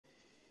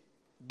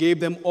gave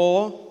them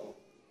all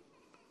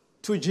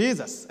to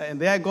Jesus.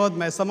 And there I got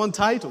my sermon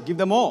title, Give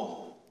Them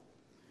All.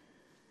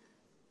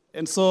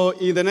 And so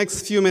in the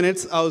next few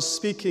minutes, I was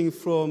speaking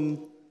from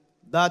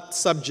that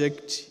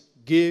subject,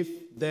 Give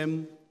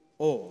Them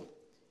All,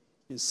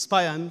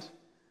 inspired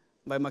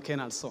by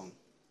McKennan's song.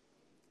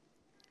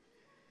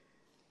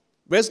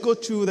 Let's go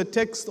to the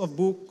text of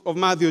book of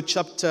Matthew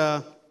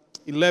chapter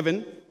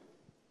 11.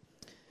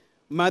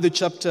 Matthew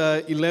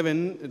chapter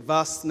 11,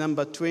 verse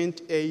number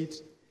 28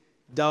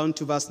 down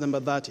to verse number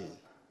 30.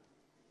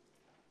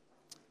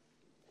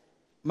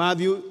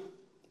 Matthew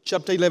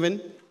chapter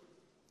 11,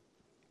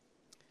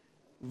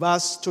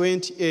 verse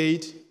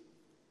 28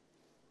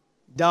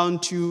 down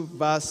to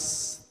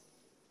verse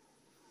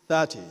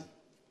 30.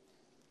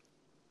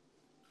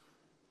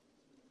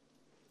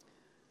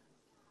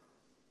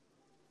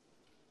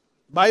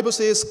 Bible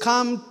says,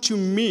 "Come to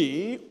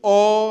me,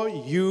 all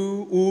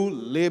you who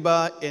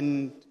labor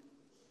and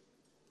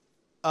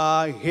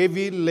are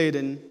heavy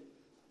laden,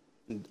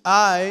 and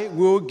I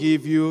will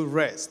give you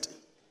rest.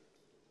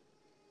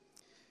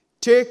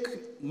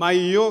 Take my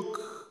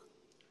yoke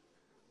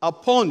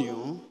upon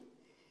you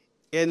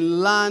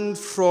and learn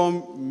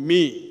from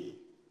me,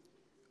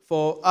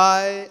 for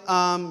I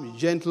am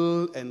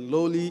gentle and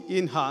lowly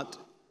in heart,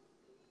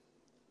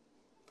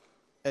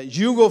 and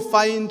you will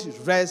find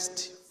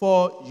rest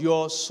for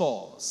your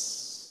souls."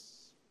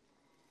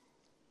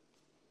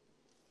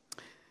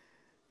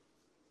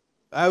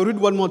 I'll read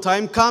one more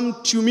time.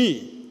 "Come to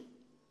me,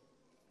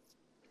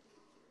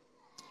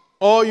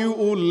 all you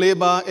who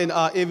labor and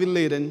are heavy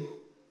laden,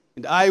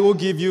 and I will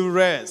give you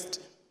rest.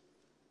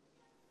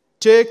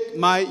 Take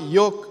my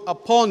yoke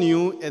upon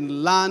you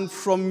and learn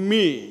from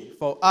me,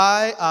 for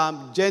I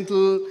am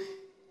gentle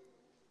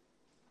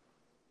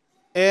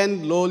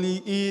and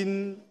lowly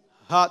in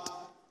heart,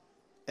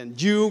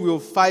 and you will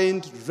find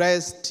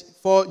rest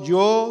for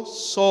your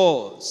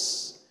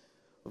souls."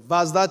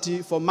 Verse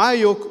 30, "For my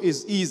yoke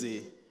is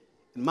easy,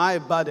 and my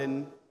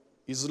burden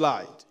is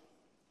light."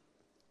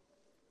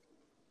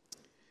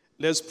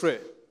 Let's pray.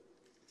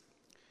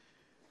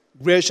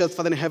 Gracious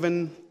Father in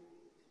heaven,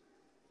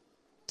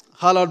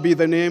 hallowed be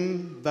thy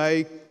name,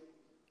 thy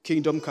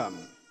kingdom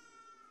come.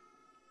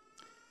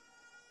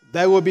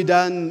 Thy will be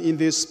done in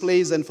this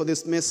place and for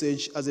this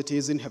message as it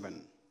is in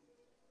heaven.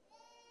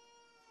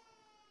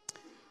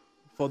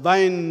 For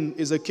thine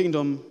is the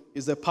kingdom,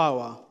 is the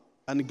power,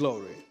 and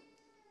glory.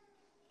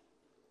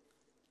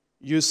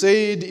 You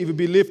said, if you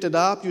be lifted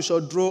up, you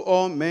shall draw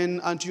all men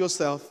unto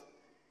yourself.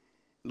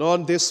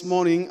 Lord, this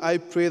morning I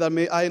pray that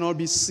may I not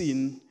be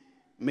seen,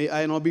 may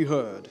I not be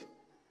heard,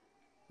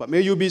 but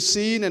may you be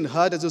seen and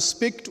heard as you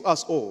speak to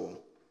us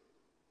all.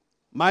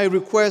 My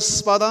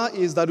request, Father,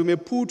 is that you may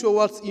put your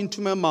words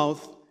into my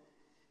mouth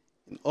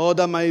and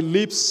order my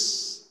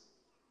lips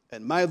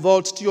and my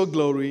thoughts to your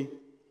glory.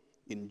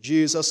 In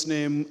Jesus'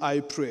 name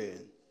I pray.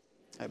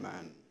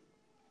 Amen.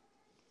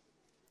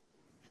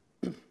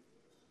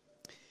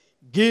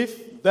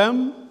 Give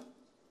them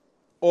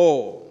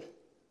all.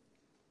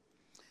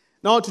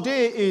 Now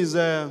today is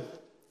the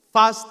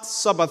first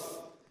Sabbath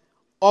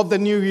of the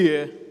new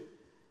year.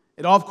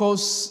 And of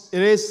course,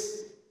 it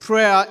is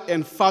prayer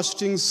and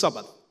fasting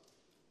Sabbath.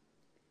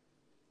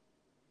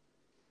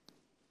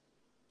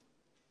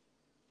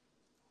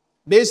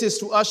 This is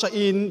to usher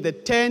in the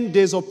 10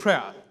 days of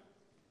prayer.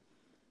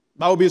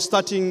 I will be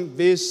starting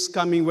this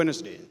coming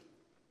Wednesday.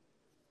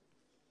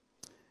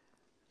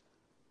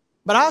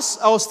 But as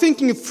I was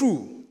thinking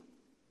through,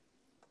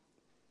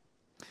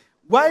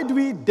 why do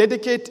we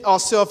dedicate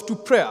ourselves to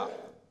prayer?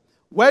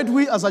 Why do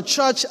we as a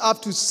church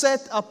have to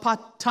set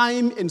apart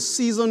time and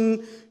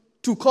season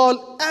to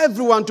call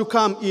everyone to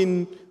come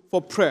in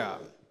for prayer?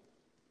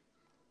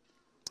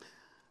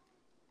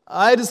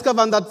 I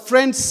discovered that,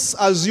 friends,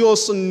 as you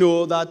also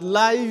know, that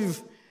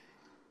life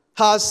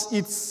has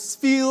its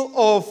fill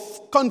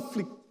of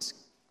conflict,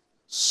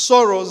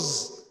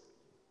 sorrows,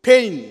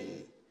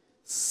 pain,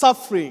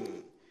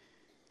 suffering,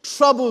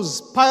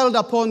 troubles piled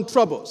upon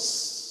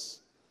troubles.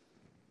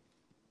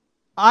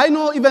 I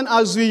know even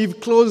as we've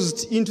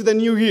closed into the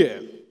new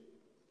year,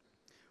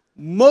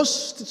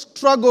 most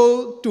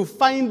struggle to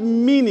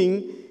find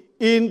meaning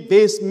in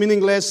this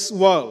meaningless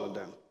world.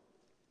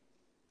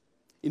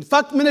 In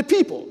fact, many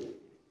people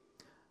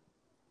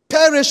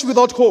perish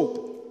without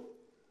hope.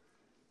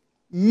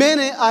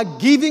 Many are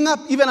giving up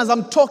even as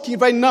I'm talking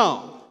right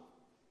now.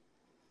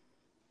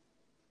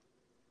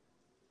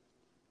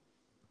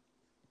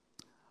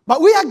 But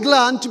we are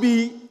glad to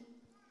be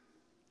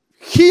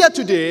here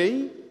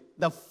today,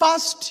 the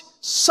first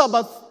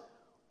Sabbath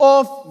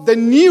of the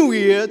new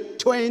year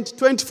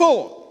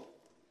 2024.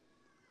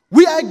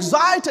 We are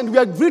excited. We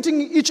are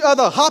greeting each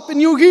other. Happy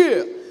New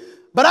Year.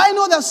 But I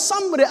know there's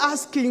somebody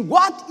asking,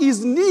 what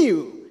is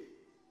new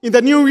in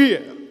the new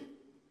year?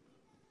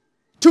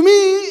 To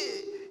me,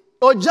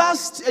 or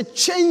just a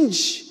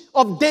change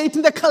of date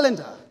in the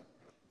calendar.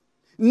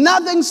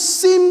 Nothing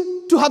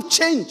seemed to have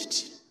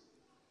changed.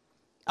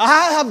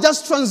 I have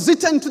just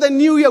transited to the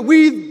new year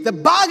with the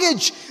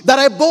baggage that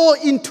I bore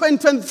in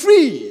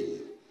 2023.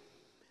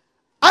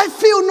 I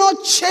feel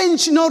no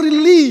change, no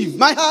relief.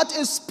 My heart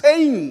is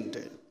pained.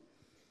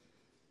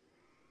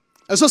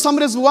 And so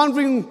somebody's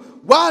wondering,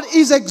 what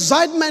is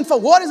excitement for?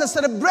 What is a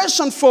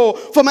celebration for?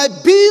 For my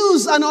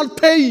bills are not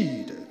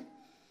paid.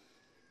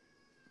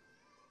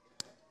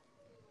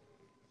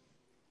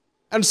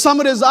 And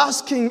somebody is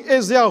asking,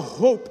 is there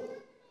hope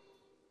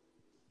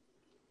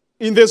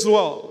in this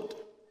world?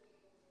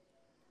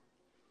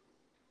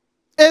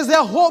 Is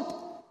there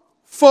hope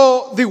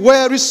for the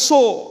weary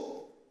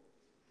soul?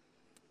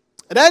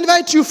 And I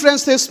invite you,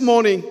 friends, this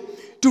morning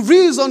to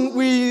reason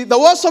with the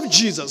words of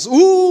Jesus,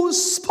 who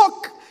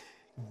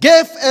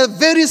gave a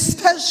very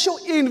special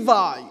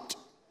invite.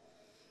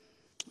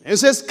 He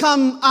says,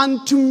 come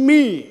unto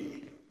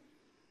me.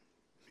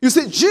 You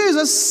see,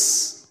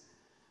 Jesus,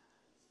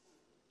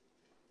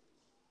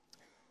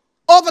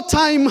 over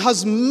time,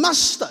 has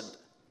mastered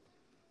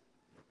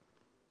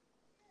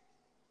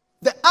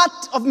the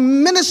art of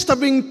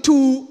ministering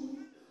to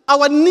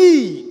our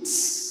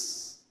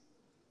needs.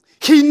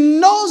 He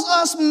knows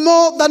us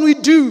more than we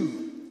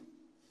do.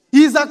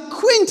 He is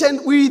acquainted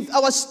with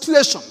our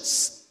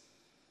situations.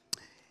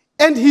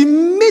 And he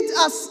meets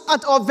us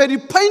at our very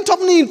point of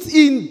need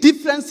in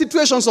different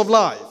situations of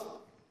life.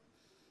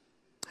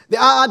 There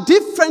are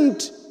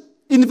different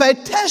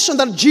invitations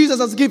that Jesus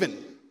has given.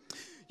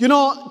 You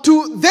know,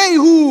 to they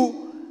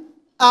who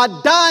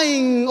are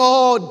dying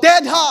or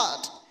dead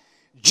hard,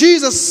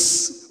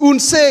 Jesus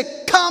would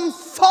say, come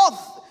forth,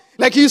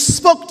 like he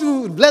spoke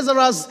to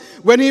Lazarus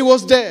when he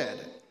was dead.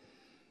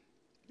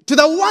 To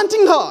the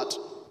wanting heart,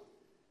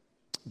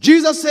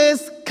 Jesus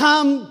says,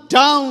 come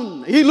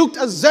down. He looked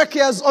at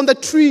Zacchaeus on the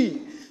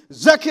tree.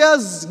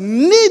 Zacchaeus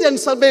needed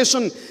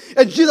salvation.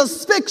 And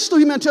Jesus speaks to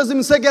him and tells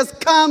him, Zacchaeus,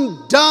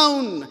 come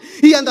down.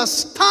 He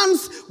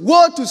understands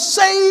what to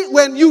say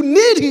when you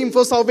need him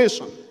for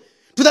salvation.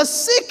 To the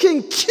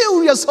seeking,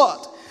 curious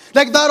heart,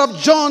 like that of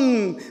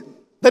John,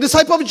 the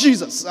disciple of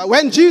Jesus.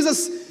 When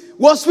Jesus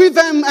was with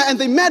them and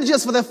they met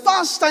Jesus for the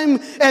first time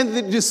and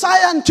they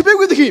desired to be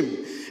with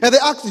him. And they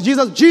asked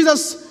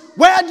Jesus,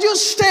 where do you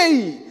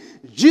stay?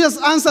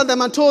 Jesus answered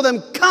them and told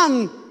them,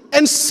 come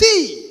and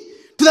see.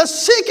 To the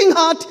seeking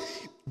heart,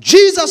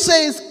 Jesus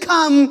says,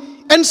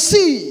 come and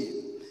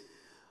see.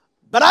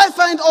 But I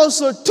find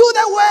also to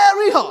the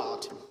weary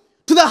heart,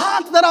 to the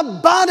heart that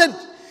are burdened,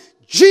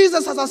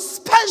 Jesus has a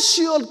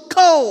special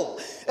call,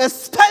 a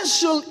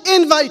special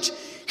invite.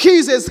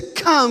 He says,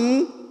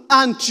 come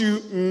unto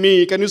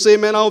me. Can you say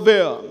amen out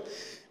there?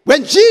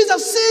 When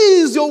Jesus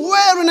sees your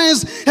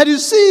weariness, and he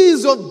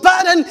sees your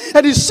burden,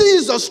 and he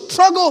sees your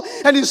struggle,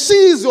 and he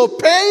sees your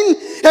pain,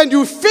 and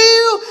you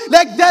feel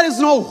like there is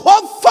no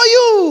hope for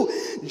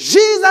you,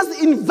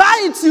 Jesus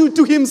invites you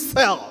to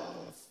himself.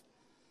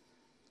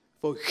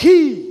 For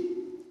he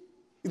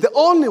is the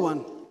only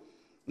one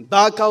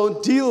that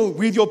can deal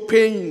with your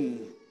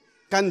pain,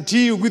 can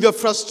deal with your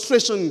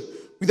frustration,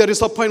 with your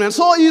disappointment.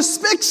 So he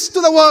speaks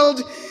to the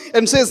world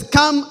and says,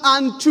 come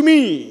unto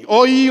me,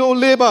 all ye who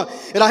labor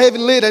and are heavy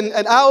laden,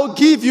 and I will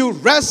give you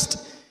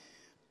rest.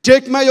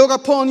 Take my yoke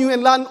upon you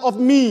and learn of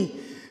me,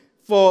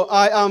 for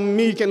I am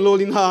meek and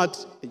lowly in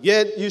heart,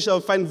 yet you shall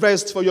find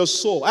rest for your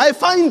soul. I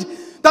find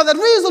that the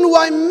reason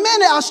why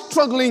many are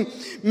struggling,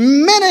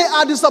 many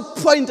are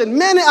disappointed,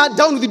 many are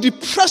down with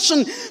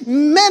depression,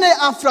 many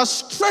are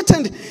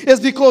frustrated, is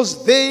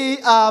because they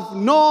have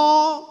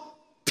no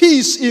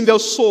peace in their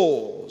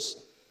souls.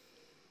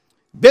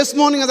 This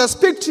morning as I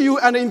speak to you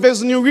and in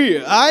this new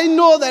year, I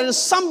know there is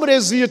somebody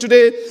here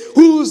today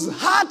whose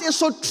heart is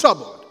so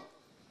troubled.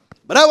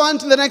 But I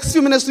want in the next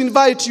few minutes to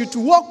invite you to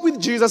walk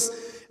with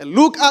Jesus and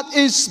look at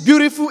his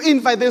beautiful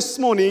invite this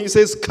morning. He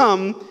says,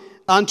 come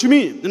unto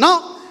me.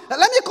 Now,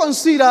 let me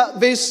consider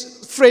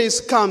this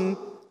phrase, come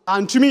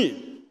unto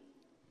me.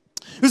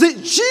 You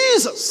see,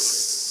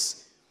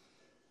 Jesus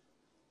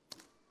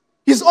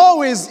is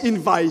always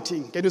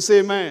inviting. Can you say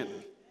amen?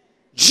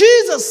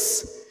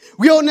 Jesus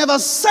will never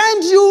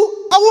send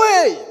you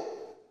away.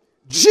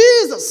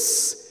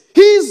 Jesus,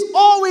 he's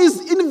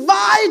always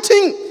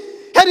inviting.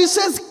 And he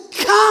says,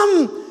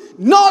 come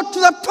not to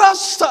the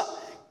pastor,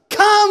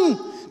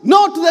 come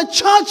not to the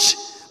church,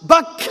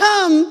 but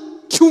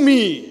come to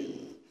me.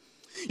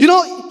 You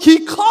know,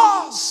 he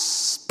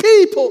calls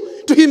people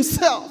to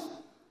himself.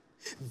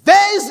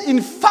 This,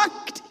 in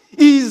fact,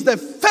 is the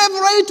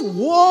favorite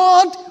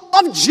word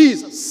of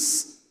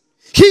Jesus.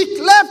 He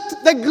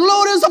left the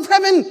glories of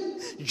heaven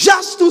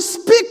just to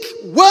speak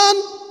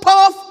one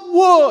powerful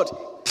word,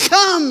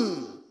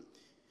 come.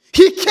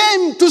 He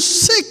came to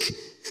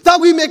seek that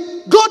we may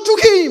go to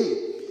him.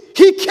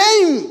 He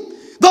came,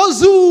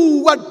 those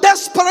who were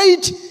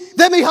desperate,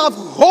 they may have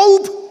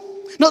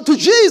hope, not to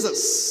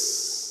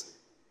Jesus.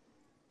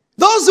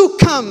 Those who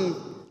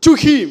come to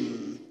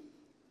him,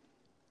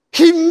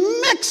 he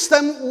makes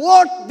them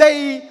what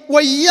they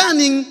were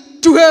yearning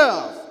to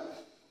have.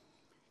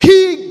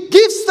 He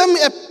gives them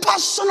a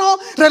personal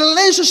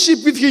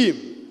relationship with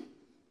him.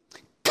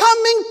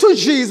 Coming to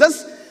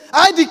Jesus,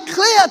 I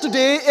declare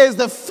today, is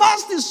the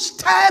first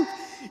step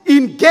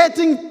in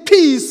getting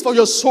peace for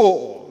your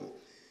soul.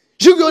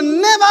 You will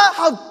never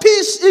have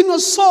peace in your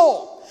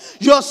soul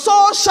Your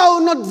soul shall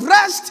not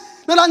rest,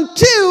 not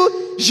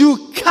until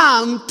you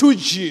come to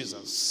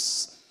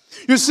Jesus.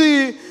 You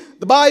see,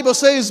 the Bible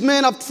says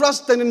men have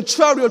trusted in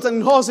chariots and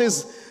in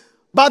horses,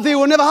 but they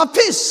will never have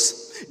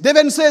peace.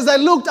 David says, I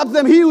looked up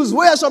them hills,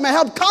 where shall my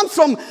help come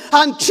from?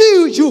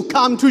 Until you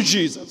come to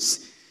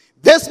Jesus.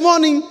 This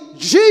morning,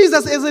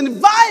 Jesus is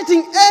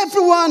inviting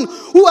everyone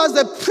who has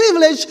the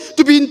privilege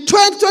to be in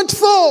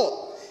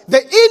 2024.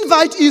 The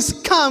invite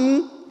is,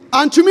 come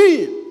unto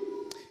me.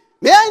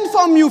 May I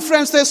inform you,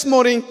 friends, this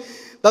morning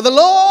that the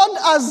Lord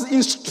has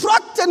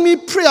instructed me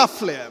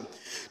prayerfully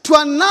to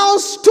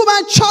announce to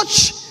my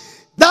church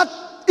that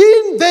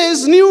in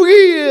this new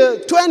year,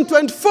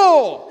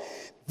 2024,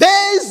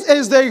 this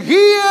is the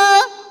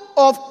year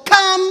of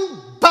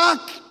come back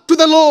to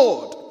the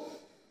Lord.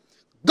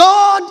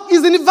 God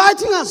is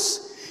inviting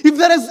us. If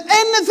there is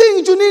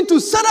anything you need to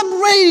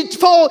celebrate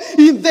for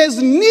in this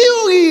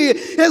new year,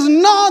 it's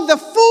not the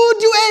food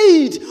you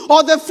ate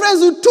or the friends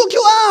who took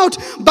you out,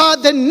 but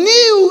the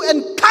new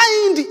and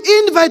kind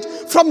invite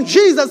from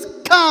Jesus,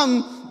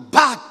 come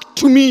back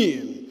to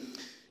me.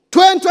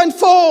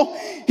 2024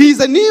 is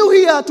a new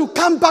year to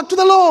come back to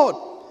the Lord.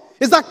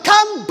 It's a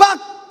come back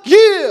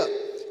year.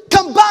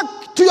 Come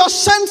back to your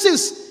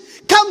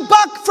senses. Come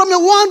back from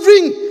your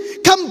wandering.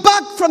 Come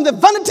back from the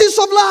vanities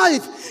of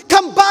life.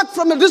 Come back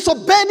from the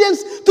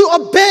disobedience to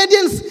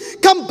obedience.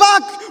 Come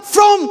back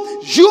from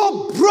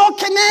your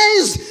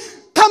brokenness.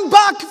 Come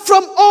back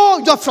from all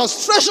your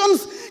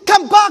frustrations.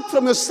 Come back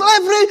from your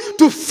slavery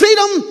to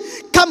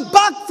freedom. Come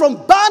back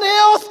from bad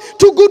health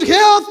to good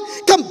health.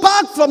 Come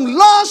back from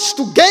loss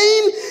to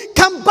gain.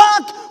 Come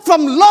back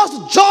from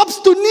lost jobs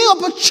to new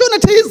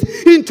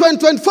opportunities in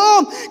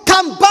 2024.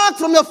 Come back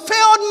from your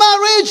failed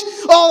marriage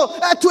or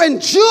to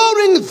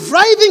enduring,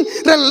 thriving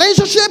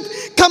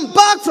relationship. Come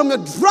back from your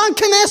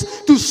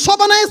drunkenness to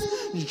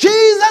soberness.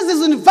 Jesus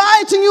is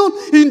inviting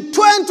you in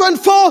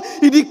 2024.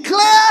 He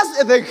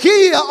declares the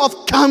year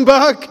of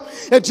comeback.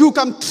 That you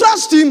can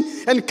trust him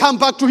and come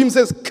back to him. He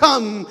says,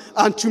 come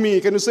unto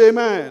me. Can you say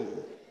amen?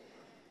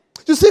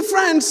 You see,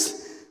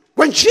 friends,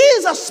 when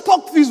Jesus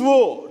spoke these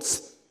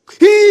words,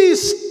 he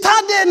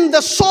studied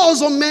the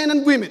souls of men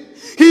and women.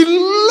 He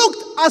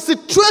looked at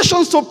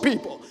situations of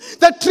people,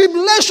 the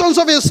tribulations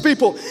of his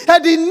people,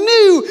 and he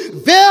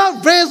knew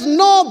there is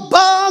no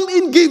balm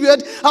in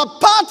Gilead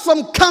apart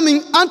from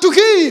coming unto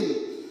him.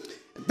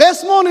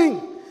 This morning,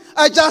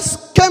 I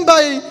just came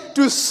by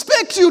to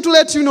speak to you to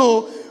let you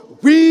know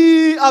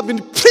we have been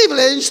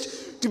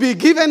privileged to be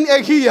given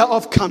a year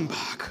of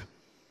comeback.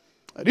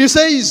 And he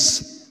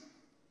says,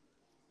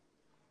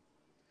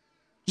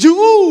 you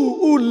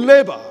who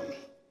labor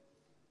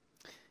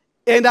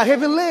and are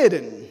heavy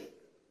laden,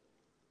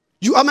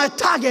 you are my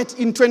target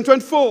in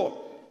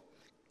 2024.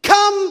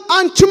 Come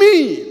unto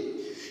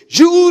me,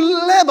 you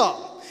who labor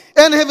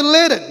and heavy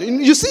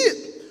laden. You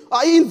see,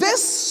 in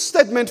this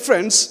statement,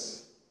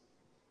 friends,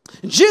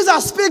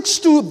 Jesus speaks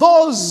to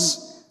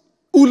those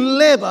who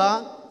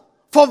labor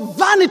for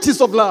vanities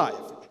of life.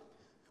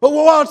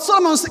 What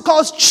Solomon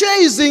calls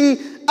chasing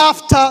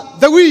after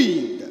the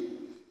wind.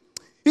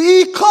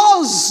 He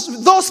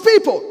calls those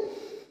people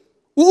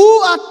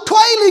who are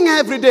toiling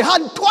every day,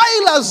 hard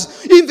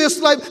toilers in this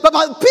life, but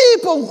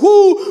people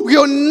who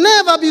will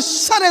never be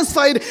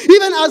satisfied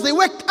even as they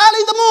wake early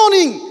in the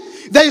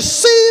morning. They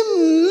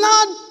seem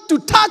not to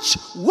touch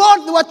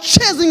what they were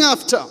chasing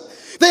after.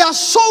 They are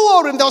so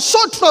worried, they are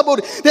so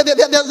troubled,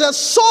 they're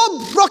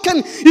so broken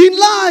in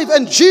life.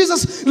 And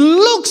Jesus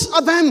looks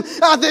at them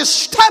as they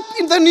step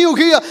in the new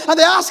year and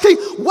they're asking,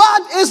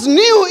 what is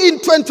new in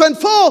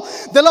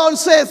 2024? The Lord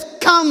says,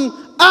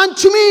 come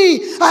unto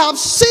me. I have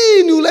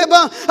seen you labor,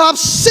 I have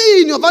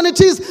seen your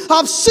vanities, I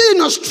have seen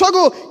your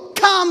struggle.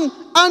 Come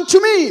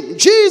unto me.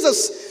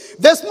 Jesus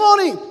this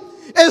morning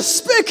is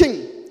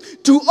speaking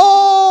to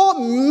all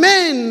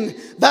men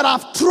that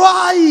have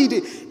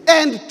tried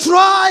and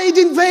tried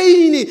in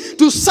vain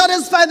to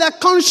satisfy their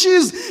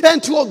conscience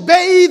and to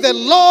obey the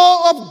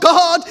law of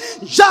God,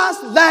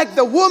 just like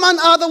the woman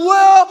of the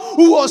world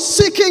who was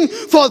seeking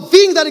for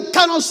things that it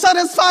cannot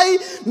satisfy.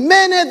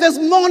 Many this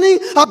morning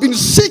have been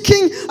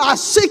seeking, are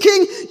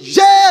seeking,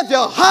 yet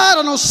their heart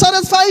are not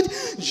satisfied.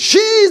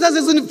 Jesus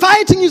is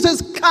inviting you,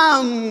 says,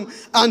 come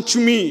unto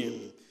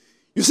me.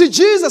 You see,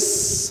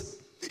 Jesus,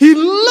 he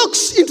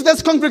looks into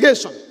this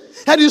congregation,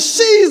 and he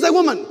sees a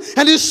woman,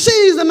 and he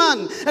sees a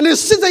man, and he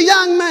sees a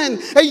young man,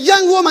 a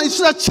young woman. He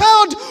sees a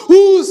child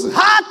whose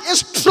heart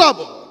is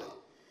troubled.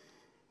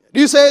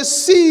 He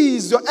says,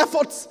 cease your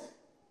efforts,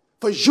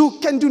 for you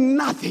can do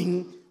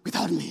nothing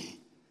without me.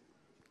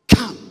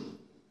 Come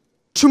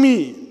to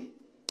me.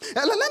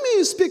 Let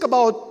me speak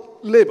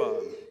about labor.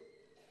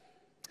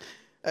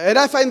 And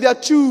I find there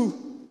are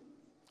two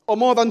or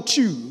more than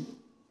two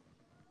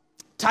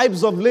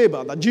types of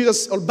labor that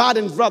Jesus, or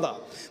burdens rather,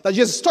 that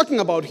Jesus is talking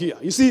about here.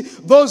 You see,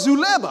 those who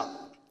labor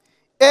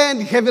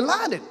and heavy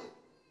laden.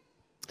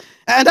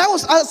 And I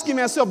was asking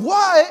myself,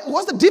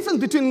 what's the difference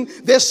between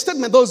their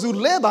statement, those who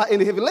labor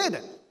and heavy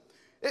laden?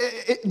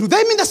 Do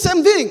they mean the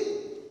same thing?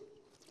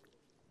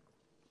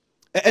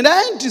 And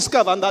I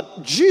discovered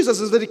that Jesus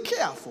is very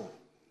careful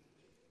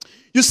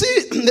You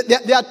see,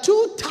 there are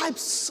two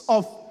types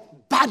of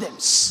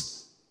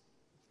burdens.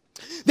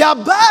 There are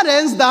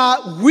burdens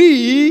that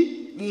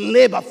we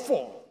labor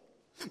for,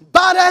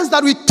 burdens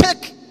that we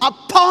take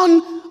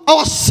upon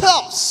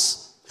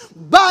ourselves,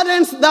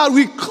 burdens that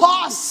we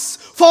cause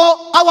for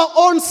our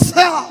own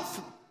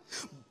self,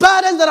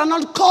 burdens that are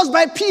not caused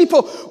by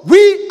people.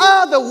 We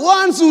are the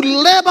ones who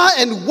labor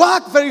and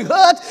work very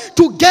hard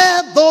to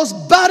get those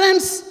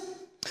burdens.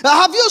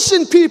 Have you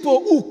seen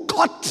people who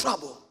caught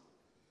trouble?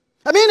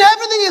 I mean,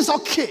 everything is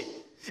okay.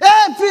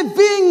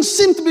 Everything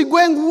seems to be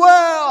going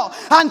well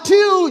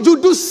until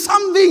you do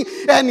something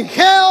and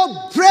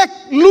hell break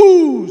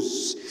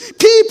loose.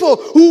 People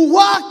who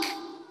work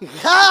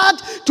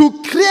hard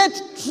to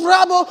create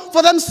trouble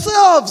for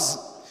themselves.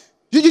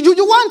 You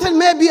wanted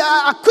maybe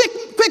a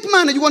quick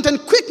money. You wanted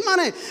quick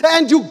money.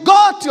 And you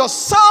got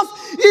yourself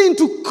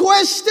into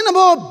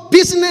questionable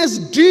business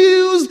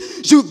deals.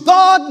 You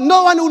thought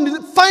no one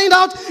would find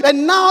out.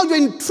 And now you're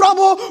in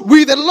trouble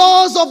with the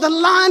laws of the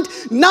land.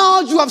 Now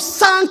you have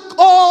sunk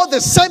all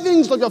the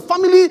savings of your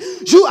family.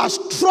 You are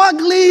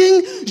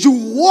struggling.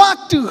 You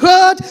work too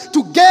hard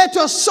to get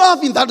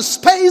yourself in that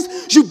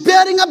space. You're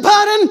bearing a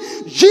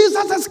burden.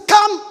 Jesus has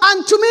come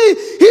unto me.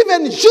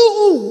 Even you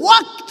who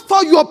worked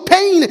for your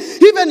pain,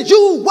 even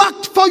you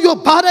worked for your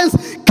burdens,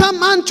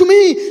 come unto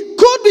me.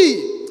 Could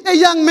be a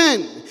young man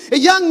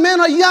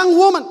or a young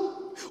woman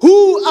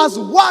who has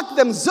worked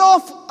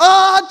themselves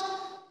hard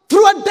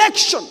through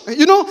addiction.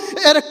 You know,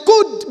 it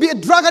could be a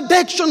drug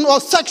addiction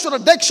or sexual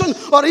addiction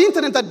or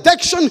internet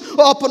addiction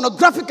or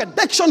pornographic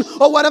addiction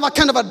or whatever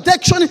kind of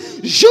addiction.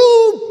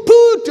 You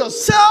put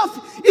yourself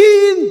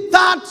in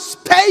that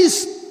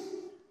space.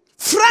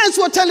 Friends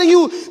were telling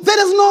you, that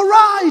is not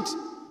right.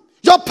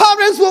 Your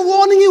parents were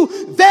warning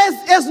you,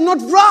 this is not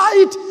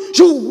right.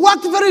 You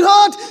worked very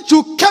hard.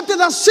 You kept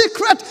it a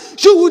secret.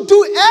 You would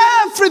do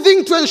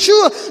everything to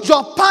ensure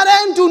your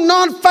parents do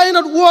not find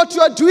out what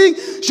you are doing.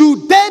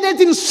 You did it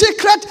in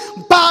secret,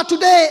 but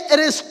today it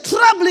is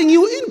troubling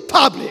you in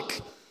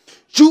public.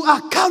 You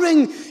are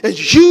carrying a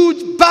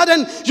huge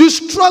burden. You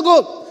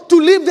struggle to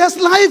live this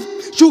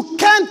life. You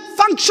can't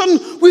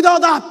function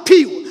without that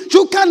appeal.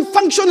 You can't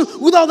function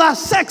without that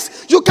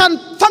sex. You can't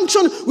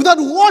function without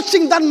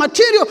watching that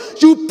material.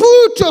 You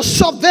put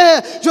yourself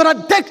there. You're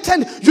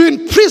addicted. You're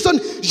in prison.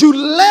 You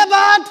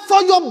labored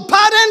for your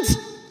burdens.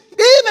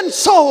 Even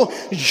so,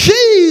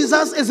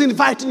 Jesus is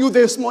inviting you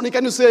this morning.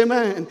 Can you say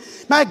amen?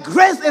 My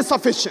grace is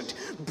sufficient.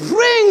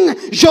 Bring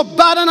your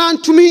burden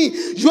unto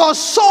me. Your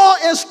soul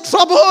is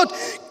troubled.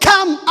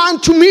 Come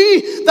unto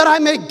me that I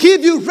may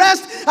give you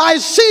rest. I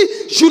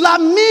see you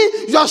love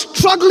me. You are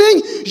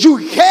struggling. You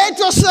hate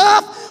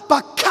yourself.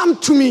 But come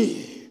to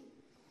me.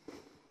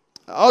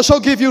 I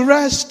shall give you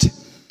rest.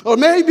 Or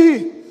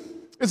maybe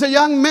it's a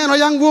young man or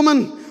young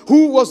woman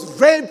who was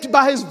raped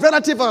by his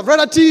relative or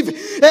relative.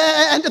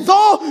 And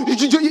though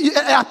it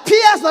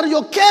appears that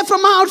you care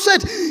from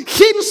outside,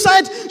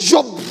 inside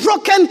you're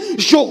broken,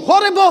 you're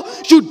horrible,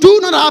 you do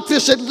not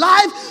appreciate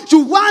life, you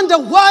wonder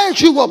why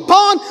you were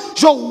born,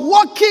 you're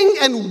walking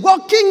and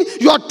walking,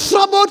 you're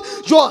troubled,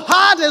 your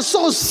heart is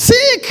so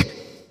sick.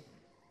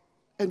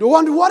 And you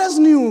wonder what is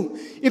new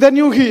in the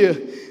new year.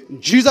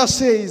 Jesus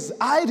says,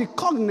 I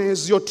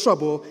recognize your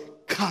trouble,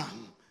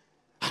 come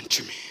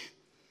unto me.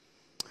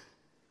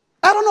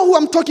 I don't know who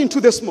I'm talking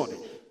to this morning,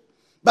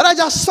 but I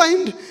just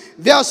find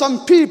there are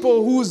some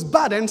people whose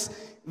burdens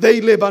they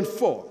labored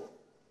for.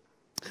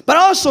 But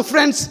also,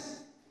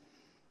 friends,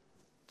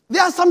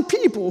 there are some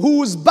people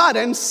whose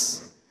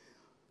burdens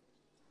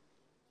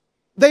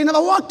they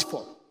never worked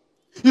for.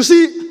 You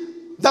see,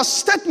 the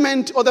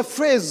statement or the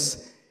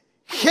phrase,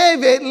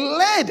 heavy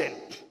laden,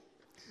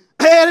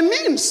 it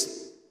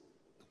means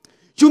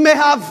you may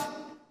have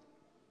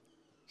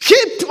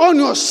heaped on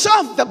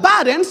yourself the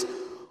burdens,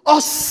 or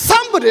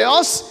somebody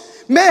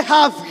else may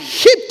have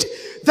heaped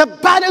the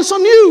burdens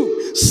on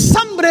you.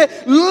 Somebody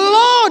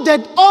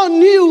loaded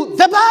on you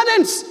the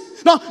burdens.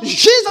 Now,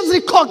 Jesus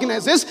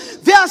recognizes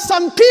there are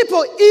some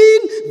people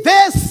in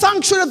their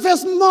sanctuary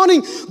this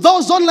morning,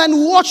 those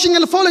online watching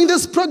and following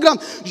this program.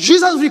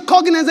 Jesus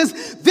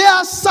recognizes there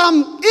are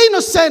some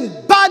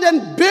innocent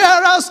burden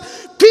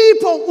bearers,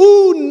 people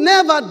who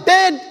never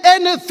did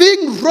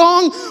anything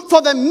wrong,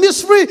 for the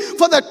misery,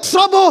 for the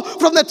trouble,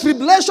 from the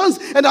tribulations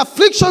and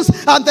afflictions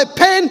and the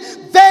pain.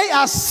 They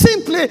are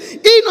simply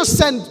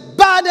innocent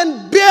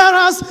burden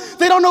bearers.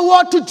 They don't know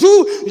what to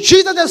do.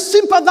 Jesus, the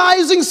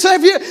sympathizing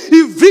Savior,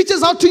 He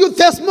reaches out to you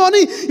this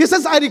morning. He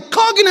says, I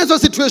recognize your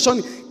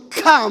situation.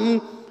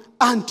 Come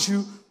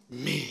unto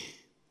me.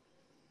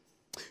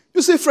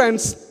 You see,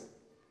 friends,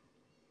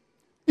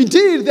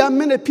 indeed, there are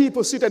many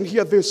people sitting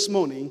here this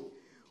morning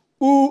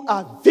who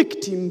are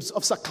victims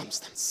of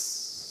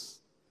circumstance.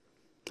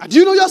 And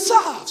you know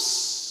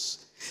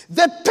yourselves,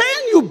 the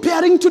pain you're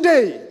bearing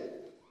today,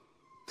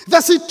 the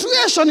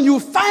situation you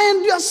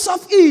find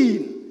yourself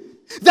in,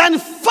 the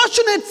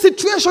unfortunate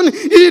situation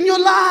in your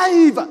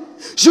life,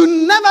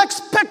 you never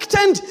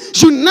expected,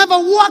 you never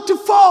worked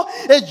for,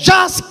 it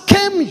just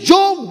came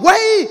your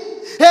way.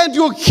 and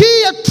you're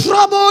here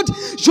troubled,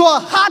 your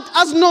heart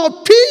has no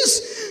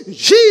peace,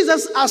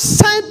 Jesus has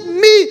sent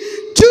me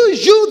to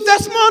you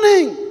this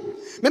morning.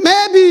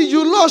 Maybe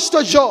you lost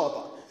a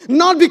job,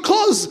 not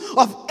because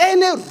of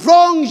any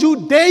wrong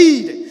you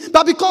did,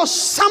 but because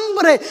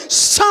somebody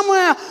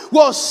somewhere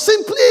was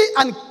simply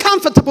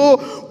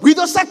uncomfortable with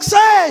your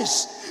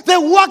success. They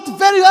worked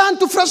very hard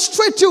to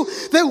frustrate you.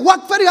 They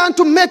worked very hard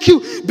to make you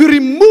be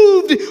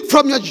removed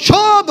from your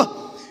job.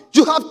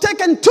 You have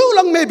taken too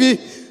long maybe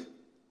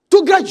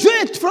to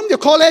graduate from the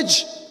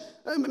college.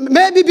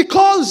 Maybe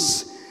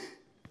because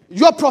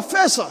your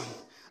professor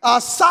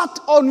sat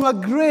on your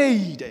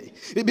grade.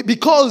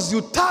 Because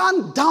you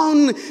turned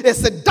down a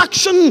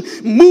seduction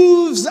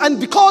moves, and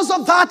because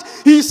of that,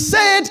 he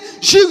said,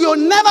 you will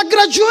never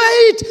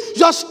graduate.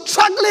 You're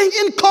struggling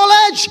in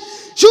college.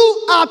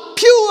 You are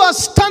pure,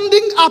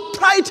 standing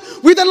upright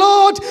with the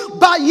Lord,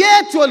 but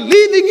yet you're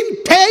living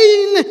in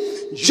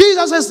pain.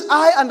 Jesus says,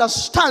 I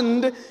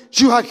understand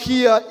you are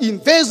here in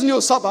this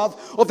new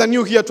Sabbath of the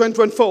new year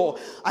 2024.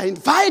 I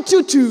invite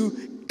you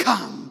to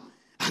come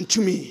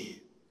unto me.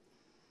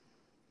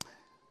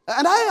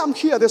 And I am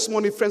here this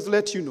morning, friends, to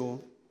let you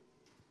know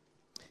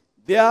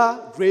there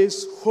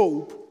is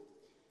hope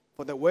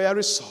for the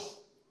weary soul.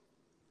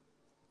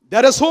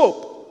 There is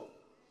hope.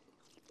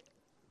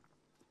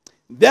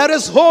 There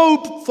is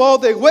hope for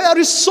the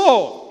weary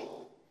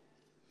soul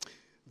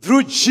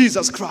through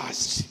Jesus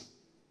Christ.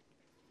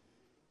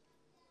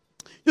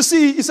 You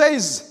see, he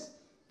says,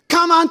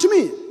 come unto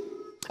me,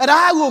 and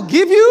I will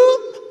give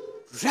you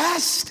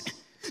rest.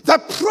 The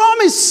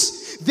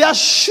promise, the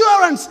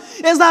assurance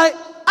is that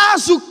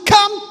as you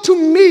come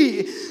to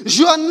me,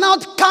 you are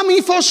not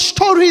coming for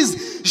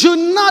stories. You're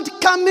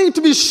not coming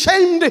to be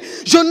shamed.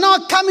 You're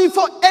not coming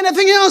for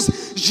anything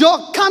else.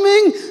 You're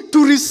coming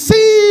to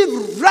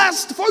receive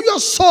rest for your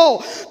soul,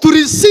 to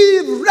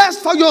receive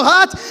rest for your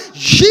heart.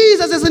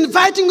 Jesus is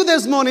inviting you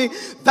this morning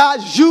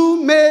that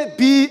you may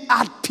be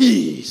at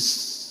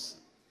peace.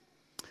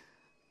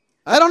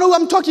 I don't know who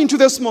I'm talking to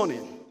this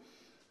morning,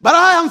 but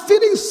I am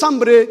feeling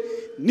somebody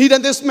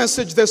needing this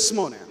message this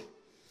morning.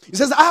 He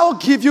says, I will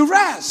give you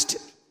rest.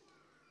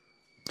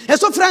 And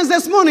so, friends,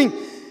 this morning,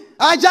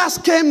 I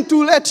just came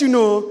to let you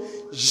know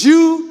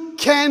you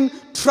can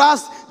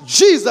trust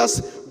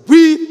Jesus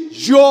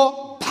with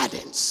your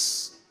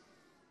burdens.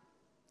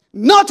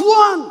 Not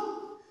one,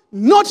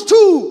 not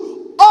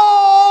two,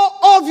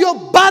 all of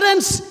your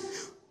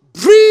burdens,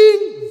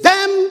 bring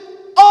them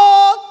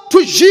all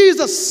to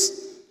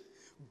Jesus.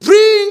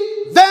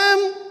 Bring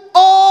them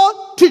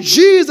all to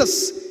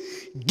Jesus.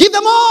 Give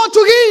them all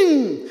to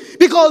him,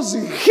 because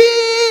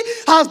he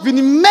has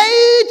been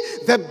made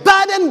the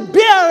burden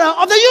bearer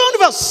of the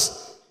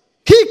universe.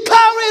 He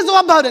carries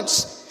our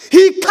burdens.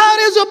 He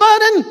carries your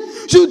burden.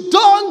 You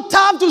don't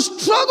have to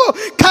struggle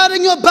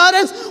carrying your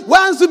burdens.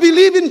 Once you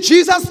believe in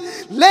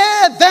Jesus,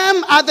 lay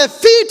them at the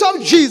feet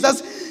of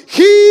Jesus.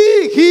 He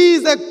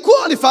is a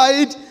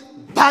qualified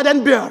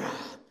burden bearer.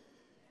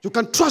 You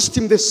can trust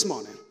him this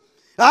morning.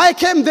 I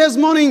came this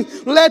morning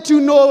to let you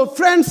know,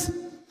 friends,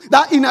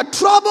 that in a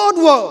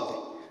troubled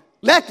world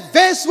like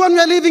this one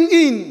we're living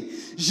in,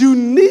 you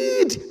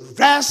need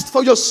rest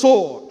for your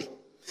soul.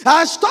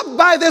 I stopped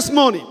by this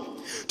morning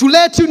to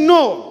let you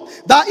know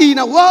that in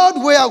a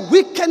world where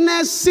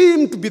wickedness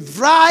seems to be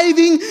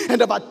thriving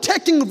and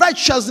overtaking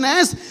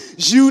righteousness,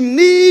 you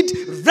need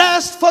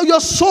rest for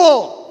your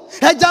soul.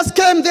 I just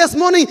came this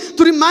morning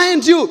to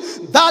remind you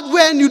that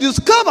when you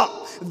discover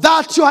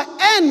that your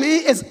enemy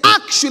is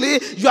actually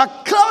your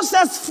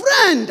closest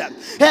friend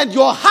and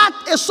your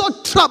heart is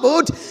so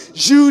troubled,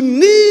 you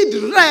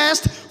need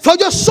rest for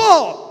your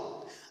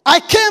soul.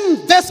 I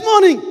came this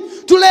morning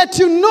to let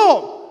you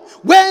know,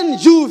 when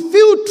you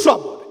feel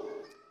troubled,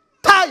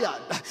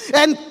 tired,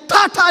 and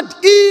tattered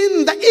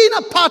in the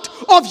inner part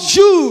of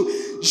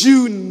you,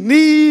 you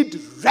need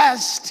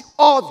rest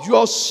of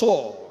your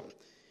soul.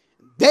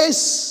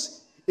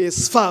 This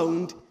is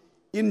found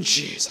in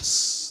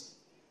Jesus.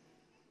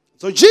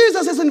 So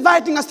Jesus is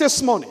inviting us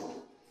this morning.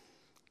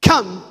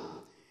 Come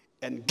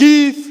and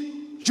give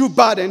your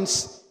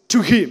burdens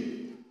to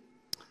him.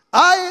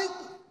 I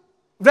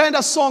read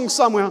a song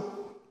somewhere.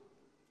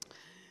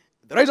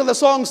 The writer of the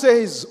song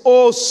says,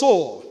 "Oh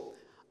soul,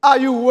 are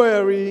you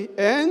weary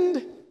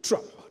and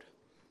troubled?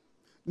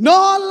 No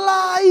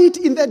light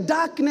in the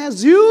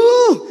darkness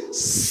you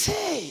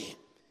say."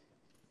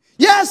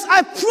 Yes,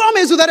 I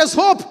promise you there is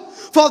hope,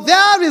 for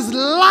there is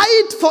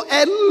light for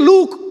a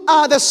look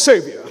at the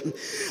Savior,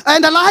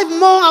 and a life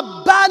more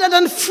abundant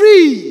and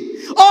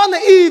free, only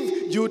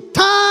if you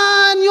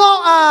turn your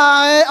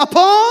eye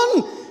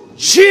upon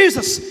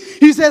Jesus.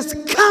 He says,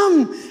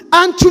 "Come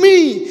unto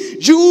me,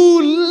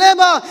 you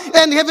labor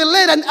and heavy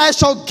laden, and I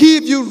shall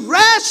give you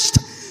rest."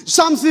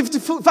 Psalm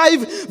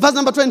 55, verse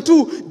number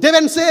 22,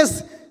 David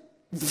says,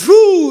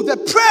 through the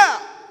prayer,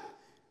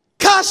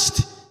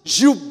 cast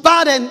your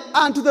burden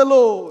unto the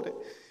Lord,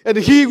 and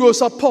he will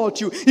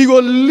support you. He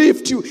will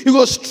lift you. He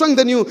will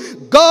strengthen you.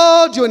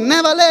 God will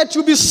never let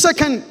you be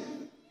shaken.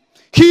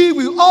 He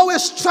will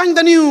always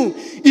strengthen you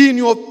in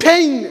your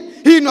pain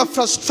in your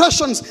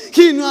frustrations,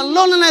 in your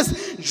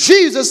loneliness,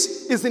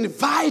 Jesus is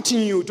inviting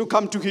you to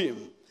come to him.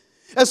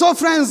 And so,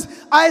 friends,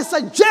 I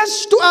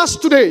suggest to us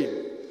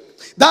today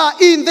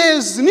that in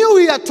this new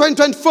year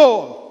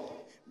 2024,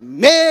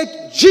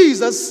 make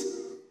Jesus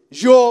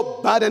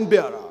your burden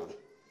bearer.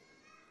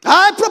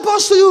 I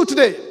propose to you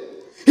today,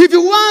 if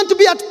you want to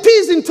be at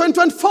peace in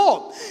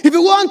 2024, if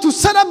you want to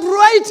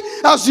celebrate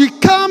as we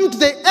come to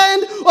the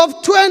end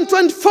of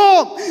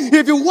 2024,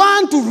 if you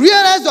want to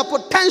realize your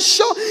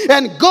potential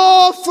and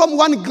go from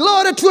one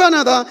glory to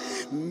another,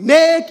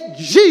 make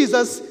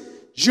Jesus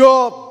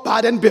your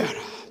burden bearer.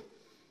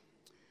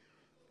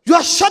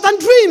 Your shattered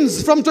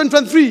dreams from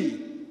 2023,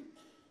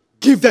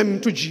 give them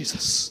to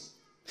Jesus.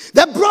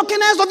 The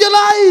brokenness of your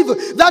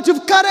life that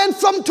you've carried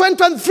from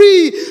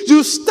 2023,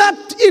 you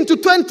stepped into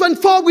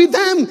 2024 with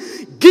them.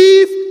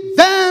 Give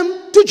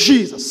them to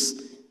Jesus.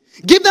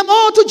 Give them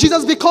all to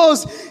Jesus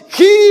because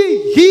he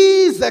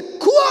is a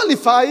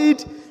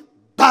qualified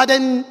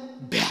burden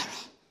bearer.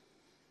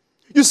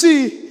 You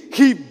see,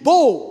 he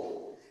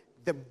bore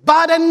the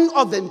burden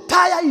of the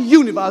entire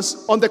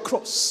universe on the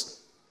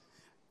cross.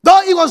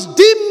 Though he was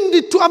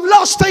deemed to have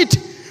lost it,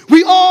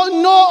 we all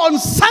know on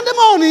Sunday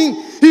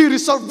morning he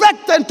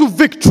resurrected to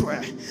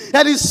victory.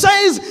 And he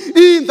says,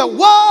 in the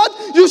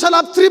world you shall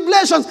have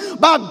tribulations,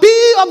 but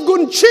be of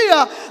good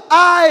cheer.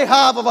 I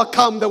have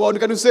overcome the world.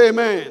 Can you say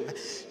amen?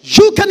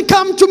 You can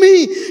come to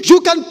me. You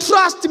can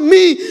trust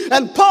me.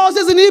 And Paul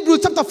says in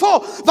Hebrews chapter 4,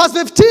 verse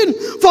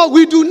 15, for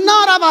we do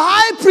not have a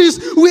high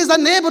priest who is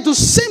unable to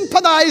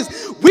sympathize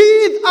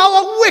with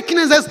our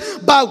weaknesses,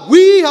 but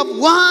we have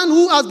one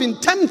who has been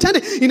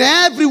tempted in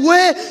every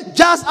way,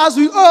 just as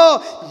we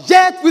are,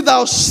 yet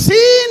without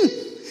sin.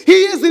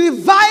 He is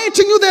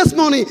inviting you this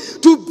morning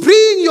to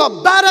bring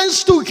your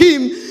burdens to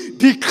him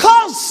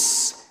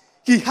because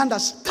he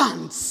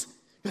understands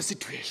your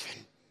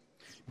situation.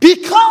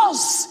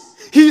 Because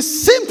he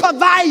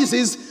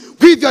sympathizes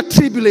with your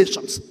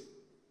tribulations.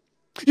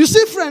 You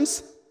see,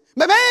 friends,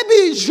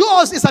 maybe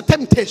yours is a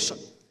temptation.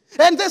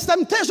 And this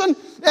temptation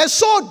is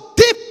so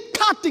deep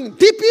cutting,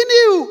 deep in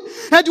you.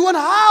 And you wonder,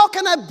 how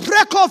can I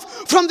break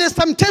off from this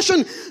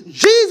temptation?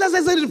 Jesus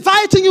is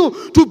inviting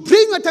you to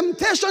bring your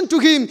temptation to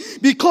him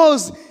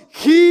because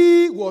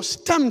he was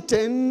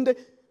tempted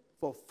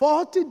for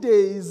 40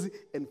 days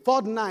and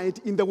 40 nights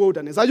in the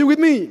wilderness. Are you with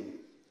me?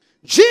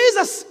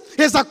 Jesus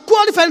is a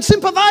qualified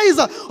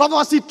sympathizer of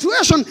our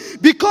situation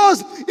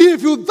because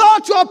if you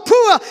thought you are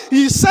poor,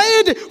 he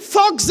said,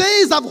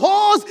 foxes have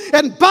holes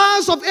and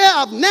birds of air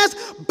have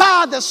nests,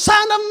 but the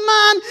Son of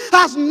Man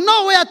has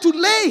nowhere to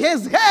lay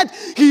his head.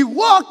 He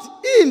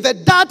walked in the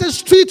dirty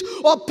street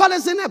of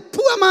Palestine, a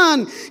poor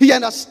man. He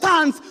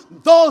understands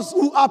those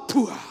who are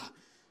poor.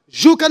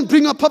 You can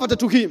bring your poverty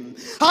to him.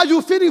 Are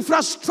you feeling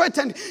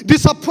frustrated,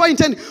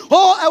 disappointed?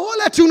 Oh, I will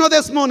let you know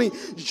this morning.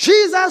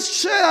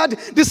 Jesus shared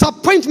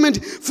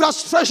disappointment,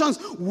 frustrations.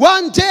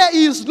 One day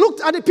he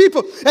looked at the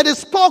people and he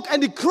spoke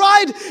and he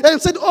cried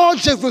and said, oh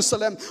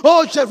Jerusalem,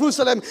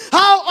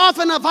 how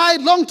often have I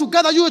longed to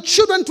gather your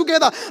children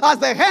together as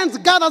the hens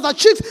gather the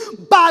chicks,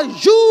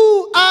 but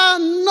you are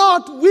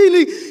not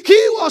willing.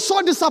 He was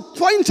so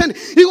disappointed.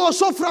 He was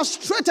so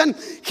frustrated.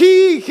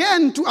 He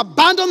had to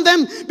abandon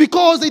them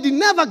because they did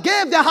never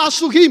gave their hearts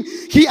to him.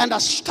 He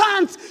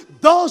understands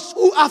those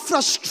who are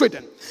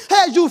frustrated.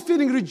 Are you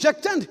feeling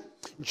rejected?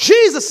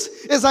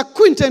 Jesus is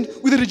acquainted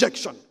with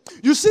rejection.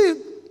 You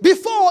see,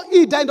 before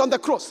he died on the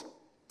cross,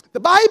 the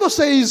Bible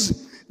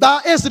says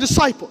that as the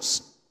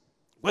disciples,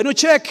 when you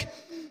check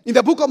in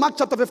the book of Mark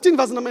chapter 15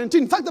 verse number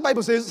 19, in fact the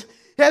Bible says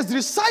his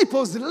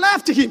disciples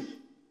left him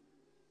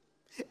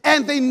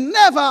and they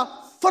never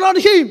followed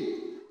him.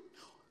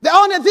 The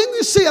only thing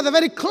we see at the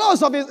very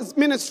close of his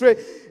ministry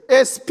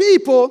is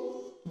people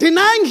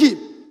denying him,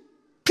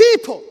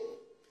 people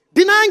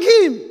denying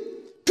him,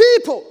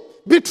 people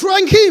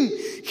betraying him.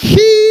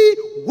 He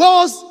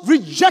was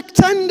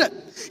rejected.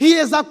 He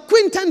is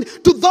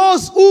acquainted to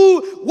those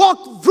who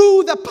walk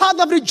through the path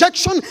of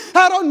rejection.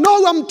 I don't know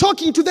who I'm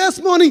talking to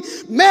this morning.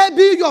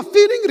 Maybe you're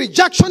feeling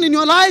rejection in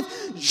your life.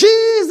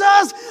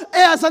 Jesus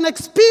has an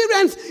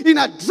experience in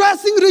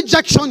addressing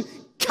rejection.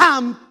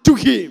 Come to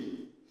him.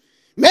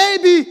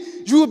 Maybe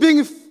you're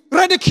being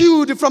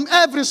ridiculed from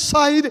every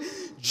side.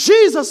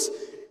 Jesus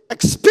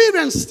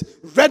experienced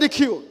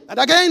ridicule. And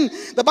again,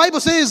 the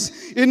Bible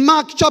says in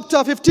Mark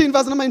chapter 15,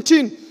 verse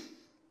 19,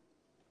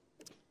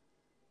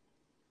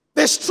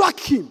 they struck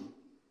him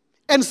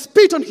and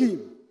spit on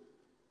him.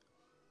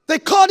 They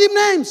called him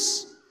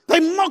names. They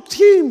mocked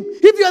him.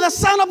 If you are the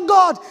Son of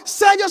God,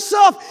 say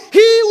yourself. He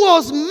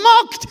was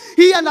mocked.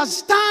 He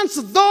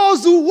understands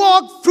those who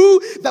walk through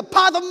the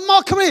path of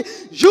mockery.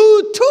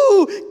 You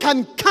too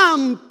can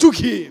come to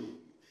him.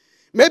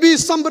 Maybe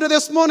somebody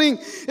this morning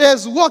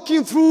is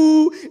walking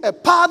through a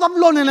path of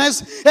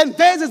loneliness, and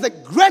this is the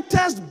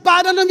greatest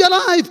burden of your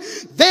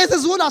life. This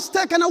is what has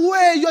taken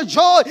away your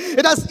joy.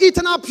 It has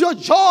eaten up your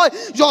joy.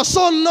 You're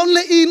so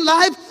lonely in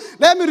life.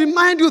 Let me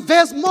remind you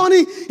this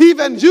morning,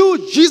 even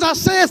you,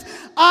 Jesus says,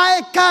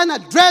 I can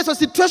address a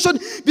situation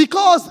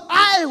because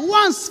I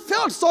once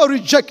felt so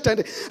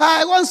rejected.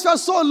 I once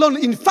felt so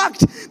alone. In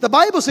fact, the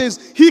Bible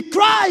says, he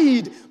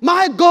cried,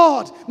 my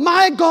God,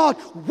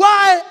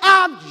 why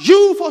have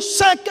you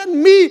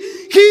forsaken me?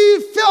 He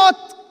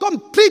felt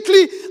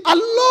completely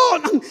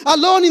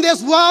alone in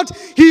this world.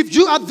 If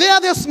you are there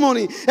this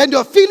morning and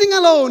you're feeling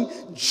alone,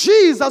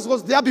 Jesus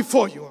was there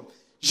before you.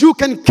 You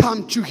can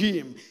come to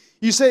him.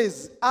 He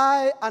says,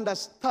 I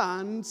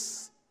understand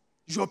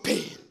your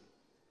pain.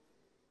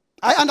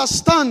 I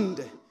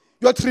understand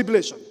your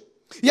tribulation.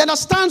 He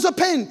understands your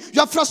pain,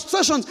 your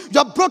frustrations,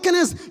 your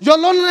brokenness, your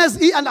loneliness.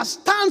 He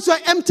understands your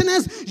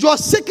emptiness, your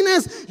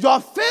sickness, your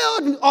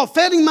failed or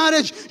failing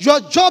marriage, your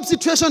job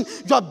situation,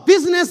 your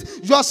business,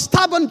 your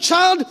stubborn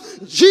child.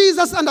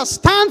 Jesus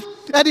understands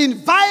and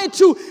invites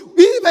you,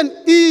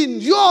 even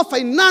in your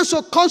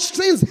financial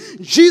constraints.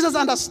 Jesus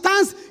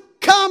understands.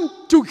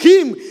 Come to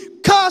him.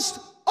 Cast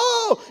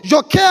all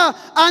your care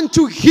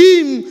unto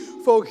him,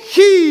 for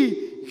he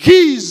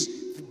is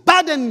the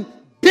burden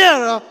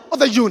bearer of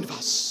the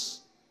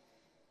universe.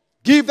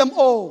 Give them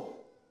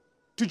all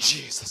to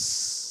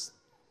Jesus.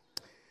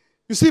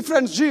 You see,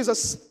 friends,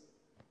 Jesus,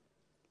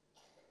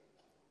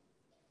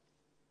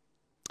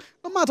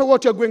 no matter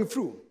what you're going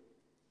through,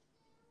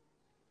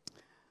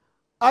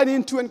 I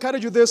need to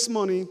encourage you this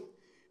morning,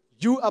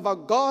 you have a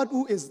God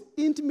who is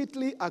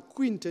intimately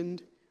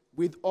acquainted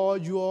with all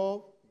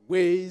your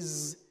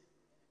ways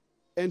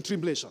and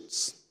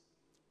tribulations.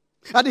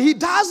 And he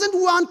doesn't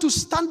want to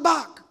stand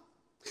back,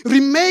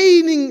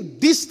 remaining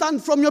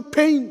distant from your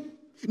pain.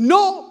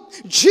 No,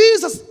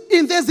 Jesus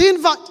in this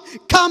invite,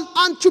 come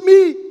unto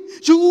me,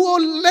 you who are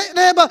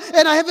labor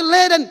and are heavy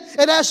laden,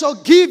 and I shall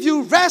give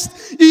you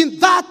rest. In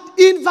that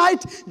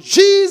invite,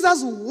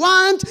 Jesus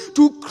wants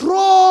to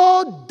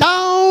crawl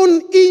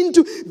down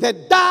into the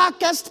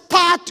darkest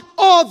part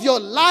of your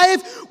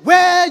life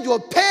where your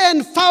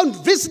pain found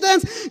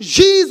residence.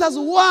 Jesus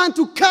wants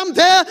to come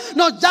there,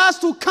 not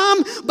just to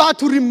come, but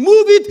to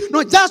remove it,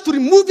 not just to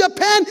remove your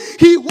pain.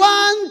 He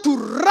wants to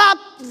wrap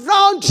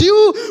around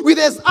you with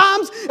his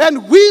arms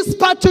and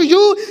whisper to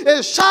you,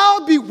 it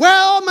shall be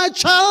well, my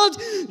child.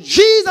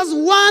 Jesus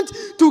wants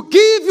to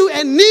give you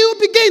a new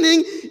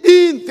beginning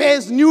in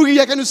this new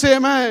year. Can you say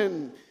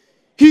amen?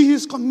 He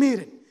is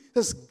committed.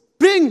 Just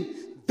bring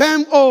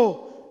them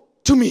all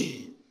to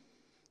me.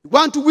 You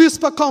want to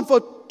whisper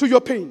comfort to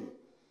your pain.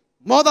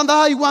 More than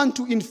that, I want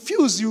to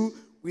infuse you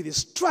with the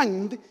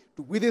strength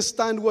to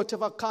withstand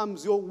whatever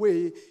comes your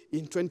way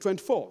in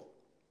 2024.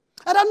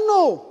 I don't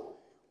know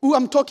who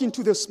I'm talking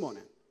to this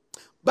morning,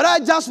 but I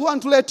just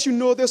want to let you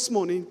know this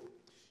morning,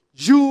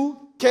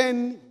 you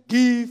can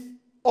give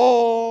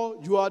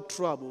all your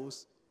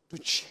troubles to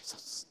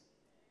Jesus.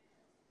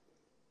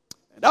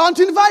 And I want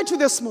to invite you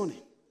this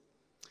morning,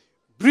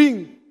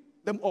 bring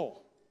them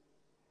all.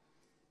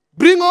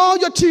 Bring all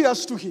your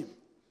tears to him.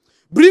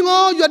 Bring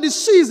all your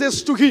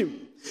diseases to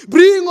him.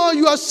 Bring all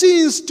your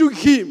sins to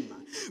him.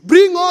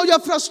 Bring all your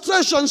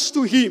frustrations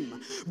to him.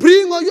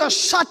 Bring all your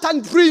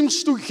shattered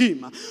dreams to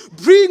him.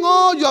 Bring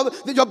all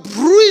your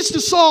bruised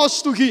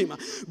souls to him.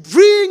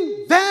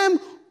 Bring them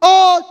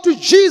all to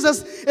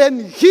Jesus,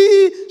 and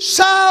he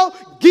shall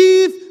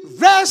give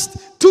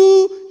rest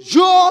to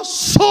your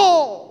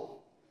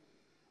soul.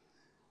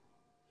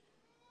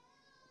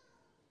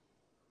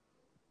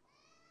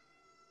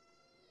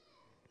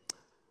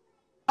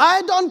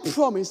 I don't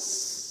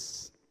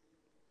promise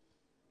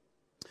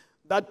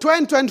that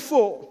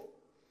 2024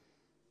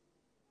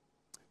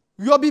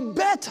 will be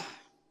better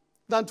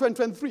than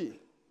 2023.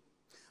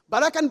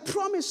 But I can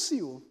promise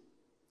you,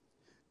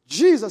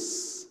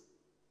 Jesus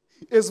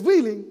is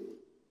willing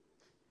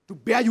to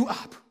bear you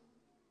up.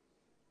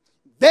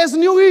 There's a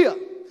new year.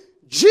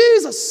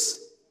 Jesus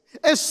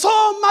is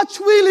so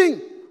much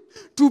willing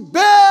to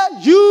bear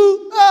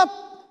you up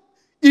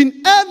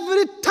in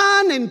every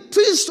turn and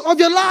twist of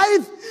your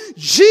life.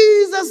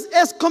 Jesus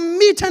is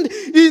committed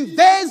in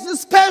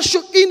this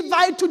special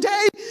invite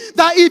today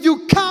that if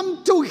you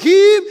come to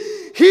him,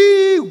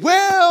 he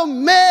will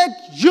make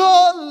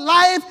your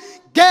life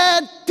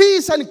get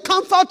peace and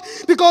comfort,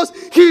 because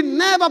he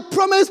never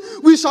promised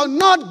we shall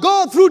not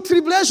go through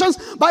tribulations,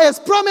 but his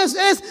promise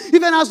is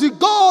even as we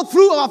go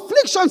through our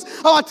afflictions,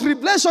 our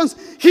tribulations,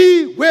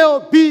 he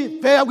will be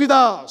there with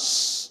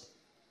us.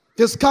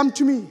 Just come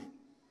to me.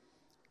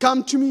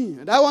 Come to me.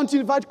 And I want to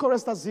invite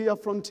choristers here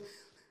front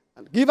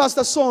and give us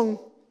the song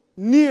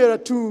Nearer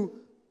to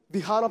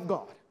the Heart of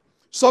God.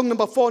 Song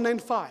number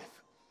 495.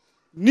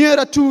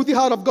 Nearer to the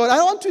heart of God.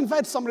 I want to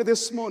invite somebody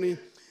this morning.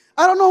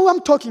 I don't know who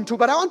I'm talking to,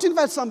 but I want to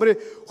invite somebody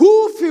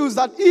who feels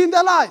that in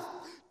their life,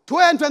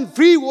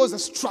 2023 was a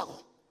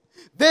struggle.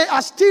 They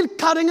are still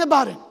carrying a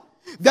burden.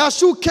 They are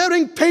still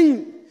carrying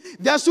pain.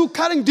 They are still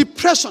carrying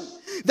depression.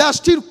 They are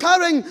still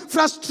carrying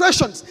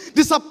frustrations,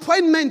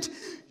 disappointment.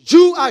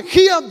 You are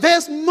here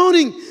this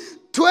morning.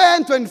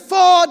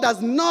 2024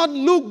 does not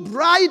look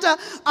brighter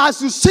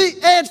as you see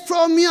it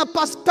from your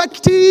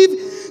perspective.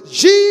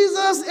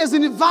 Jesus is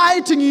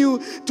inviting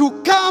you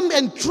to come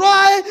and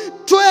try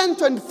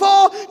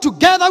 2024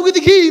 together with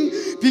Him,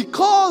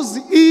 because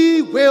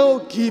He will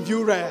give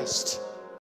you rest.